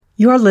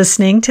You're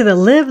listening to the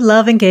Live,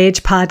 Love,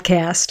 Engage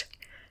podcast.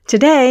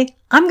 Today,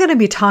 I'm going to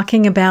be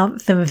talking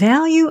about the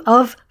value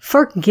of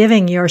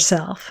forgiving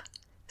yourself.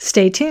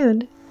 Stay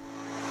tuned.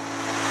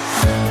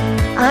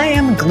 I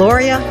am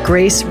Gloria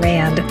Grace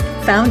Rand,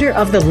 founder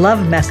of The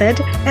Love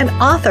Method and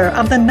author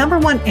of the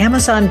 #1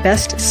 Amazon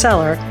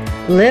bestseller,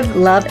 Live,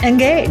 Love,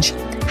 Engage: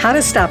 How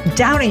to Stop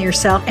Doubting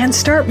Yourself and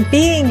Start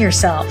Being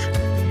Yourself.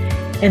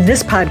 In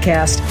this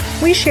podcast,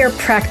 we share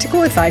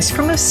practical advice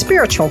from a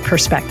spiritual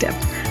perspective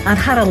on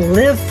how to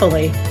live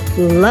fully,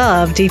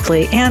 love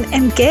deeply, and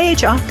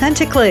engage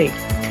authentically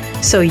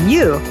so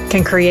you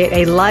can create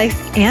a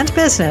life and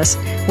business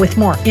with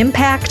more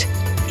impact,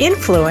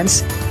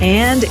 influence,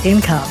 and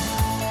income.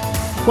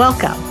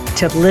 Welcome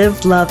to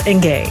Live, Love,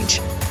 Engage.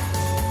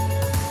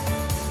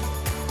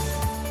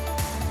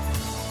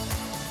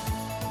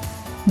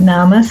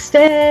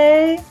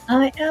 Namaste.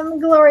 I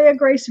am Gloria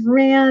Grace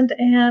Rand,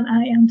 and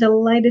I am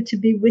delighted to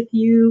be with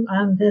you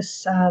on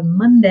this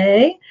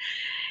Monday.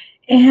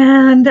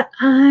 And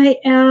I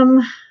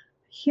am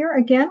here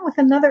again with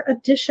another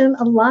edition,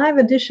 a live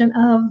edition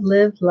of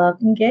Live,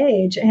 Love,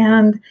 Engage.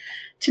 And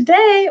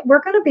today we're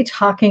going to be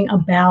talking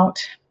about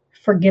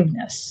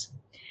forgiveness.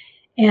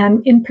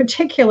 And in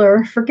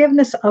particular,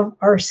 forgiveness of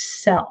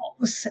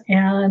ourselves.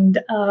 And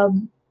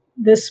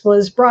this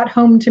was brought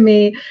home to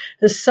me.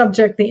 This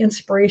subject, the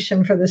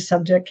inspiration for this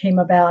subject came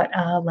about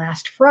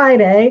last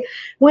Friday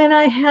when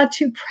I had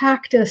to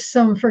practice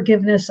some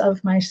forgiveness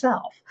of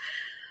myself.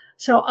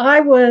 So I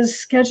was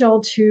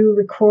scheduled to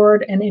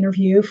record an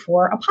interview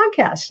for a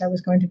podcast. I was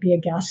going to be a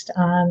guest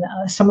on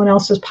someone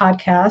else's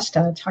podcast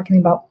talking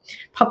about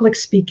public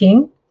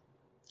speaking.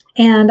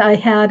 And I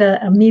had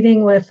a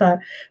meeting with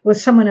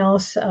someone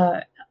else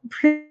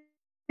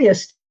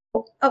previous.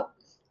 Oh,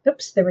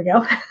 oops, there we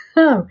go.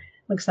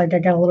 Looks like I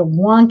got a little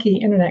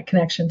wonky internet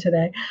connection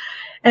today.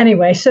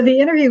 Anyway, so the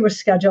interview was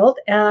scheduled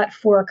at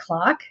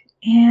 4:00.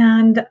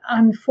 And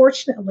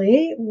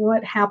unfortunately,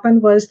 what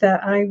happened was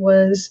that I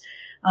was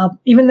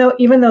even though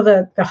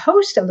the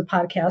host of the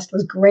podcast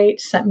was great,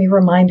 sent me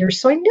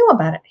reminders, so I knew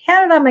about it,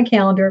 had it on my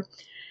calendar.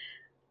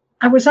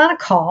 I was on a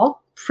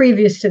call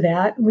previous to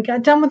that. We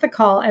got done with the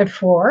call at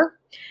 4,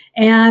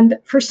 and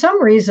for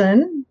some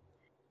reason,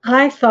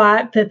 I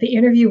thought that the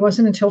interview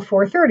wasn't until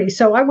 4:30.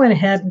 So I went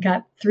ahead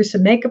and threw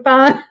some makeup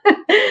on.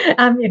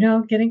 I'm,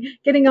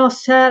 getting all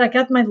set. I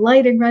got my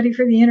lighting ready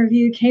for the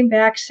interview. Came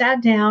back,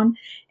 sat down,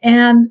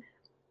 and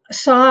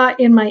saw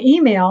in my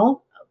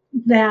email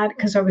that,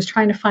 because I was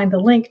trying to find the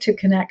link to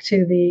connect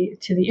to the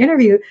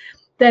interview,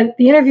 that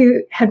the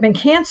interview had been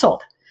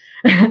canceled.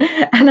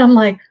 And I'm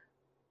like,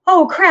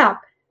 oh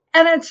crap.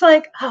 And it's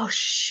like, oh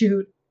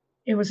shoot,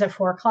 it was at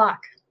 4:00.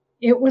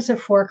 It was at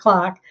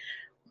 4:00.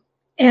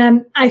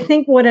 And I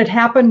think what had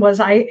happened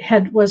was I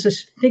was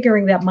just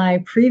figuring that my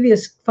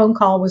previous phone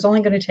call was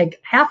only going to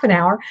take half an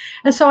hour.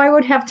 And so I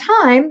would have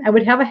time. I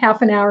would have a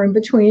half an hour in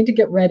between to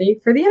get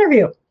ready for the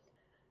interview.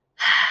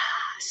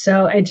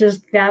 So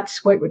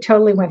that's what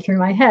totally went through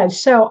my head.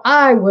 So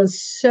I was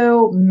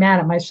so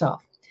mad at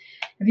myself.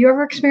 Have you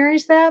ever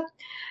experienced that?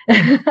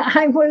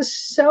 I was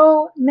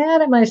so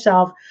mad at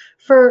myself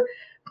for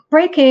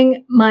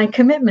breaking my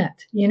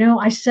commitment.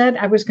 I said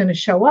I was going to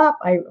show up.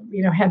 I,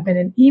 had been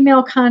in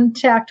email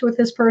contact with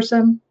this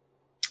person,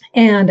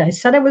 and I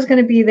said I was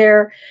going to be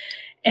there,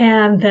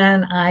 and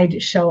then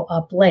I'd show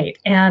up late.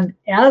 And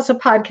as a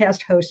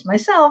podcast host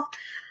myself,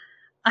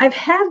 I've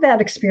had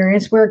that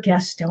experience where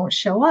guests don't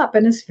show up,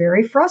 and it's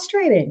very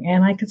frustrating.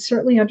 And I could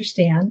certainly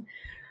understand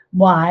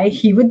why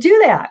he would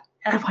do that,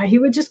 why he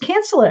would just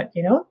cancel it.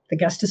 The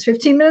guest is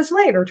 15 minutes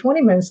late or 20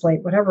 minutes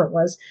late, whatever it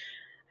was.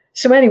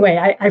 So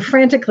anyway, I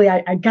frantically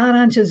got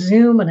onto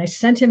Zoom and I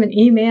sent him an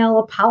email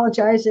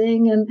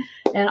apologizing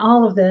and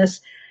all of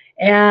this.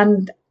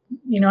 And,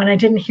 and I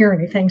didn't hear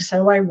anything.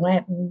 So I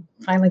went and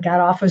finally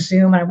got off of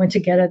Zoom, and I went to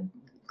get a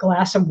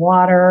glass of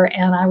water.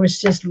 And I was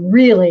just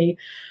really,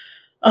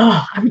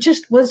 I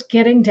just was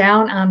getting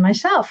down on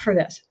myself for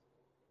this.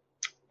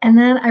 And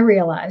then I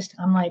realized,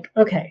 I'm like,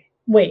 okay,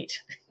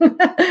 wait,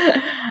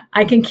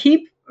 I can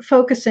keep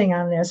focusing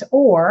on this,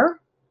 or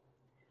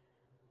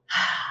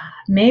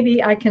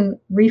maybe I can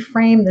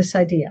reframe this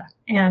idea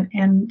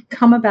and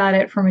come about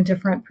it from a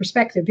different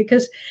perspective,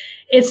 because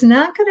it's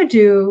not going to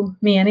do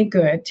me any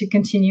good to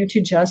continue to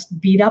just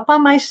beat up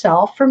on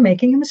myself for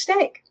making a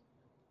mistake.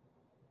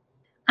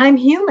 I'm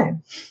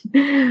human.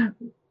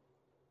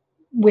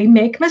 We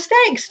make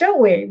mistakes, don't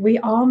we? We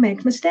all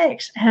make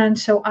mistakes. And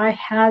so I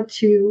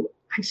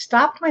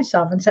stopped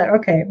myself and said,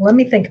 okay, let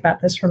me think about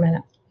this for a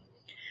minute.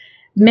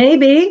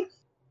 Maybe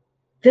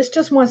this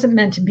just wasn't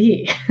meant to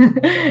be.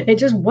 It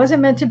just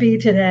wasn't meant to be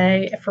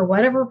today for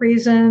whatever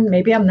reason.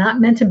 Maybe I'm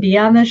not meant to be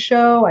on this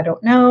show. I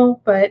don't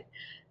know, but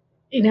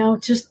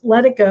just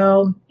let it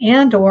go.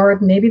 And, or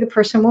maybe the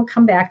person will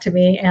come back to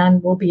me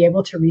and we'll be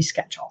able to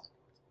reschedule.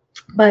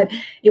 But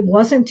it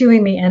wasn't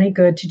doing me any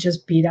good to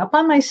just beat up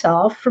on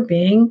myself for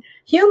being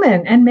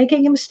human and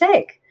making a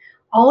mistake.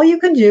 All you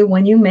can do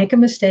when you make a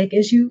mistake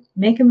is you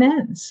make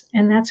amends.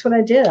 And that's what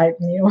I did. I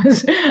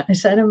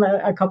sent him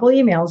a couple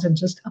emails and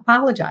just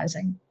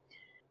apologizing.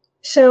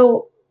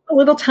 So a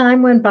little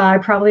time went by,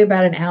 probably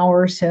about an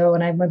hour or so,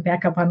 and I went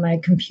back up on my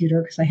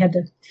computer because I had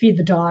to feed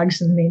the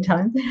dogs in the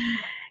meantime.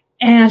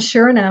 And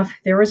sure enough,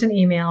 there was an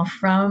email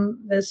from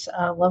this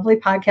lovely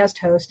podcast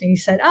host, and he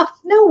said, "Oh,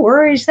 no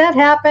worries, that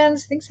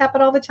happens. Things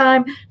happen all the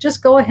time.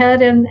 Just go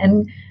ahead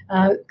and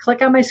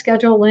click on my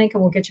schedule link,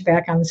 and we'll get you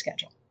back on the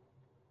schedule."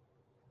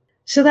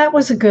 So that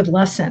was a good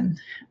lesson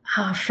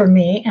for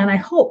me, and I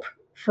hope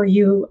for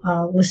you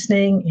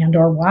listening and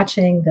or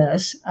watching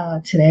this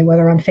today,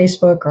 whether on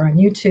Facebook or on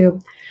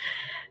YouTube,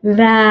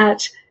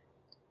 that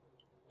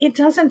it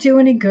doesn't do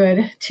any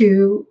good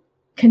to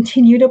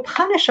continue to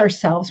punish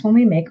ourselves when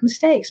we make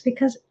mistakes,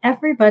 because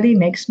everybody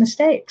makes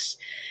mistakes.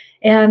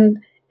 And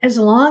as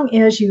long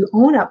as you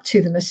own up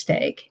to the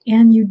mistake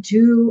and you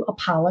do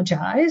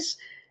apologize,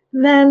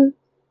 then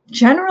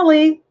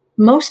generally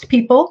most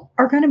people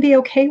are going to be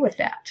okay with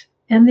that.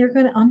 And they're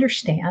going to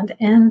understand,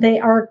 and they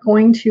are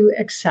going to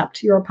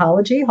accept your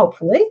apology,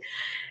 hopefully,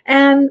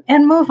 and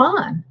move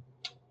on.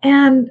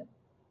 And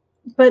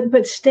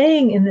but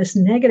staying in this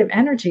negative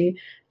energy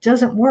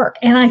doesn't work.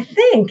 And I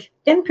think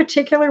in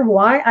particular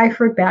why I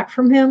heard back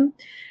from him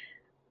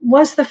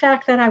was the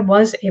fact that I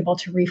was able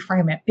to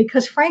reframe it.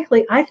 Because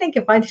frankly, I think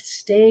if I'd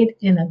stayed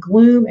in a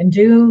gloom and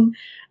doom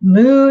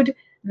mood,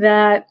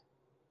 that,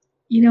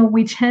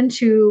 we tend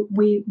to,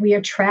 we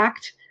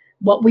attract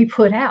what we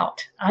put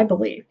out, I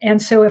believe.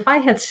 And so if I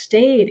had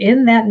stayed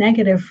in that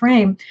negative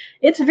frame,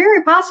 it's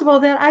very possible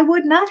that I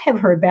would not have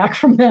heard back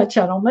from that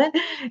gentleman,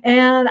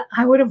 and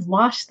I would have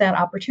lost that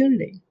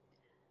opportunity.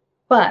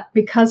 But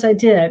because I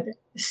did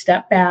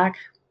step back,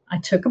 I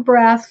took a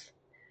breath,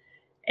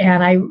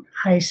 and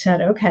I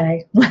said,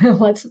 okay,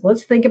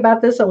 let's think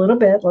about this a little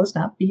bit. Let's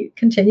not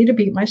continue to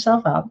beat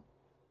myself up,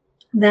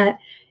 that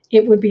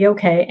it would be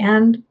okay.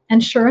 And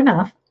sure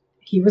enough,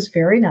 he was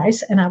very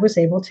nice, and I was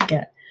able to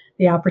get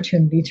the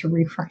opportunity to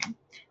reframe,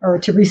 or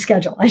to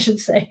reschedule, I should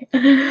say.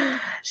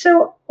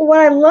 So what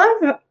I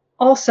love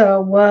also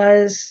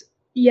was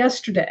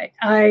yesterday,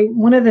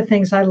 one of the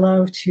things I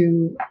love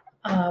to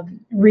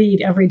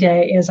read every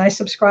day is I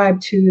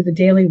subscribe to the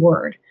Daily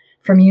Word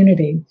from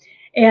Unity.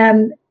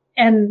 And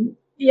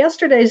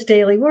yesterday's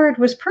Daily Word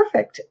was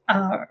perfect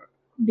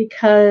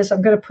because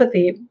I'm going to put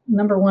the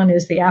number one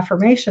is the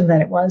affirmation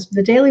that it was.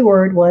 The Daily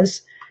Word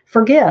was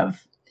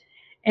forgive.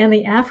 And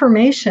the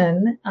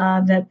affirmation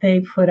that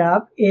they put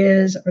up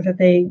is, or that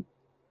they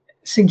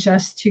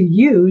suggest to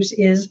use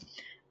is,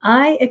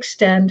 I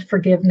extend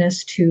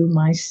forgiveness to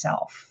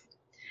myself.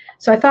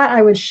 So I thought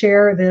I would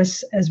share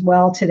this as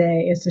well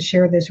today, is to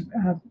share this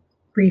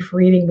brief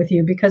reading with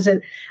you, because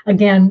it,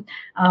 again,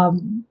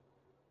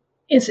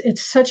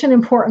 it's such an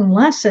important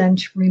lesson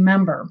to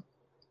remember.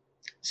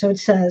 So it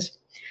says,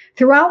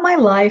 throughout my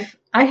life,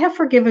 I have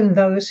forgiven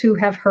those who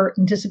have hurt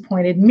and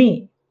disappointed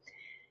me.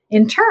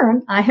 In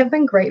turn, I have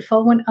been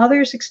grateful when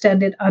others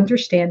extended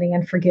understanding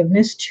and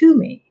forgiveness to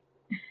me.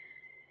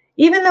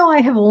 Even though I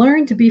have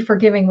learned to be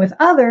forgiving with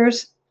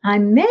others, I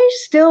may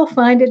still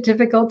find it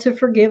difficult to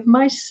forgive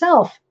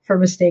myself for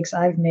mistakes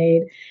I've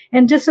made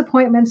and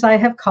disappointments I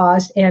have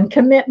caused and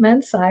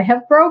commitments I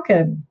have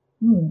broken.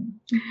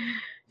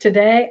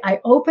 Today, I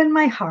open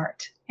my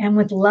heart, and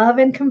with love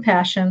and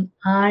compassion,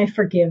 I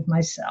forgive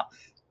myself.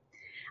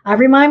 I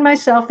remind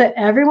myself that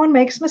everyone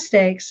makes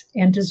mistakes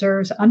and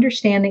deserves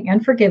understanding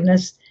and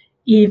forgiveness,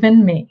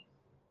 even me.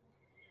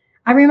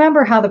 I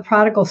remember how the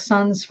prodigal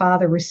son's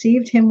father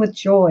received him with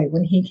joy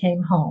when he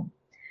came home.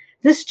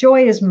 This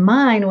joy is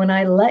mine when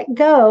I let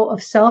go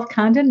of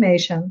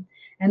self-condemnation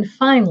and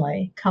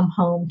finally come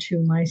home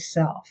to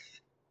myself.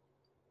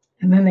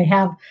 And then they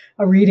have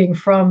a reading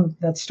from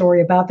that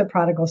story about the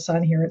prodigal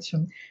son here. It's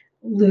from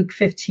Luke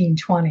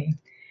 15:20.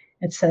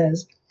 It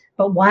says,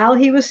 but while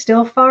he was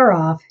still far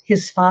off,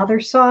 his father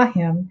saw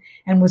him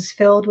and was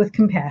filled with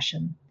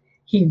compassion.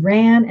 He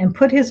ran and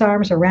put his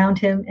arms around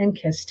him and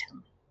kissed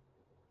him.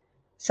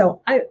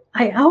 So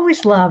I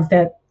always love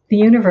that the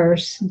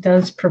universe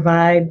does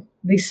provide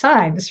these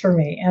signs for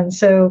me. And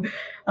so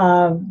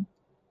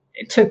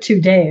it took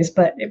 2 days,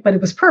 but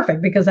it was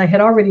perfect because I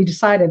had already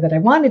decided that I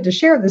wanted to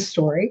share this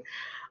story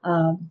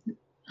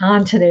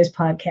on today's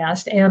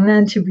podcast, and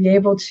then to be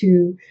able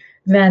to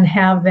then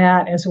have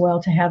that as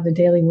well, to have the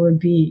Daily Word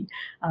be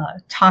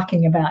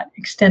talking about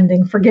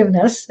extending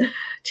forgiveness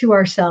to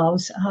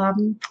ourselves.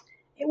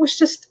 It was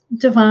just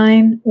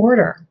divine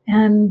order.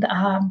 And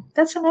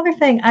that's another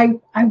thing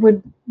I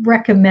would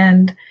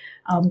recommend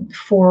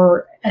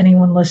for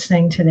anyone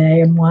listening today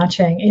and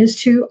watching,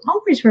 is to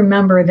always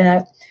remember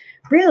that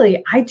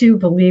really, I do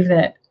believe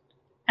that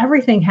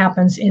everything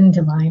happens in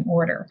divine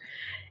order.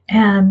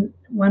 And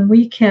when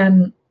we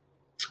can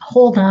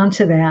hold on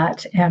to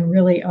that and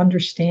really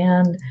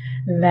understand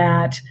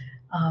that,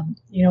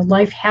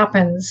 life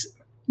happens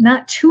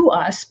not to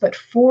us, but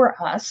for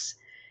us,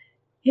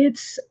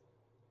 it's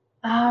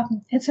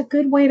a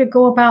good way to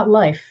go about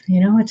life.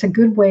 It's a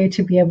good way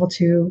to be able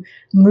to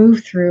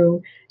move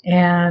through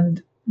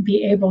and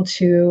be able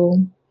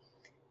to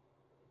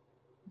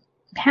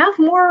have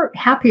more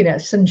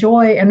happiness and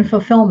joy and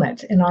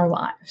fulfillment in our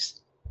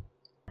lives.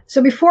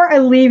 So before I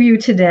leave you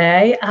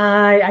today,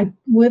 I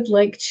would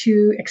like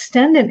to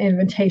extend an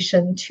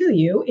invitation to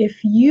you. If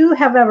you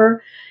have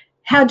ever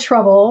had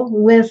trouble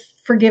with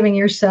forgiving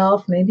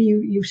yourself, maybe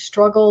you've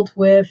struggled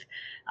with,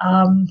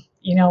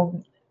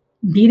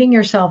 beating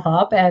yourself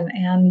up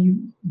and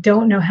you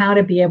don't know how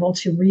to be able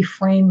to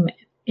reframe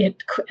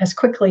it as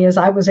quickly as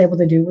I was able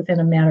to do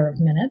within a matter of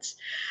minutes,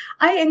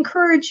 I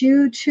encourage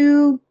you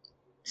to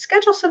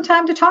schedule some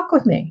time to talk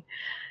with me.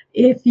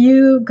 If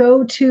you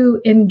go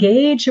to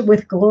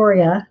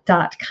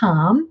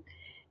engagewithgloria.com,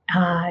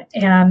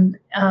 and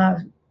I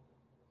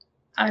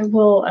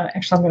will,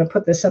 actually, I'm going to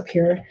put this up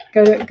here.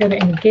 Go to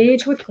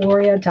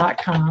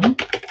engagewithgloria.com.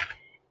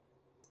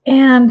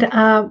 And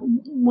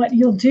what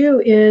you'll do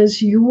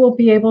is you will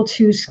be able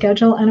to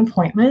schedule an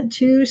appointment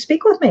to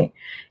speak with me.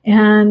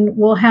 And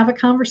we'll have a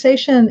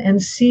conversation and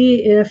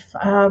see if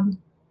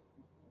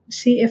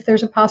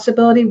there's a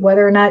possibility,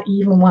 whether or not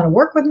you even want to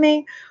work with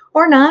me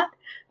or not.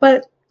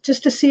 But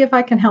just to see if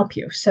I can help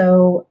you.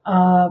 So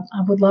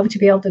I would love to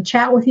be able to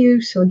chat with you.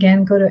 So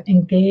again, go to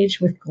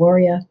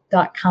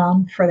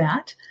engagewithgloria.com for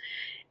that.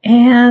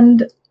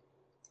 And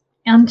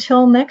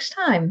until next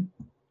time,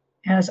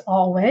 as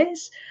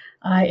always,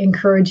 I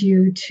encourage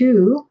you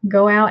to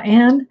go out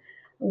and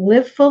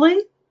live fully,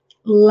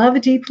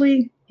 love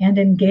deeply, and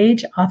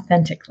engage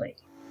authentically.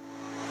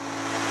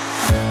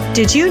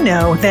 Did you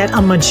know that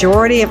a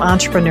majority of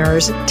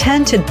entrepreneurs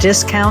tend to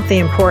discount the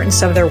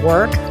importance of their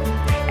work?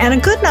 And a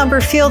good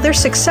number feel their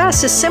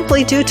success is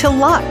simply due to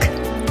luck.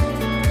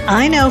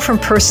 I know from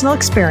personal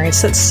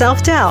experience that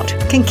self-doubt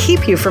can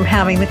keep you from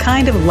having the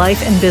kind of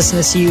life and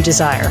business you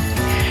desire.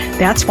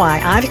 That's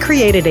why I've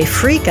created a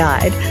free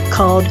guide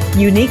called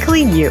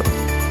Uniquely You: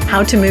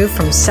 How to Move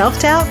from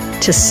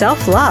Self-Doubt to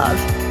Self-Love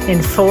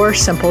in 4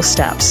 simple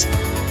steps.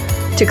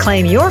 To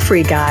claim your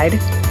free guide,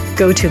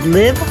 go to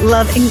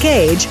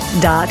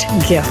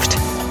liveloveengage.gift.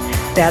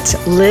 That's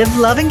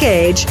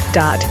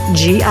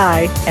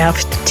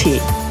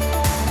liveloveengage.gift.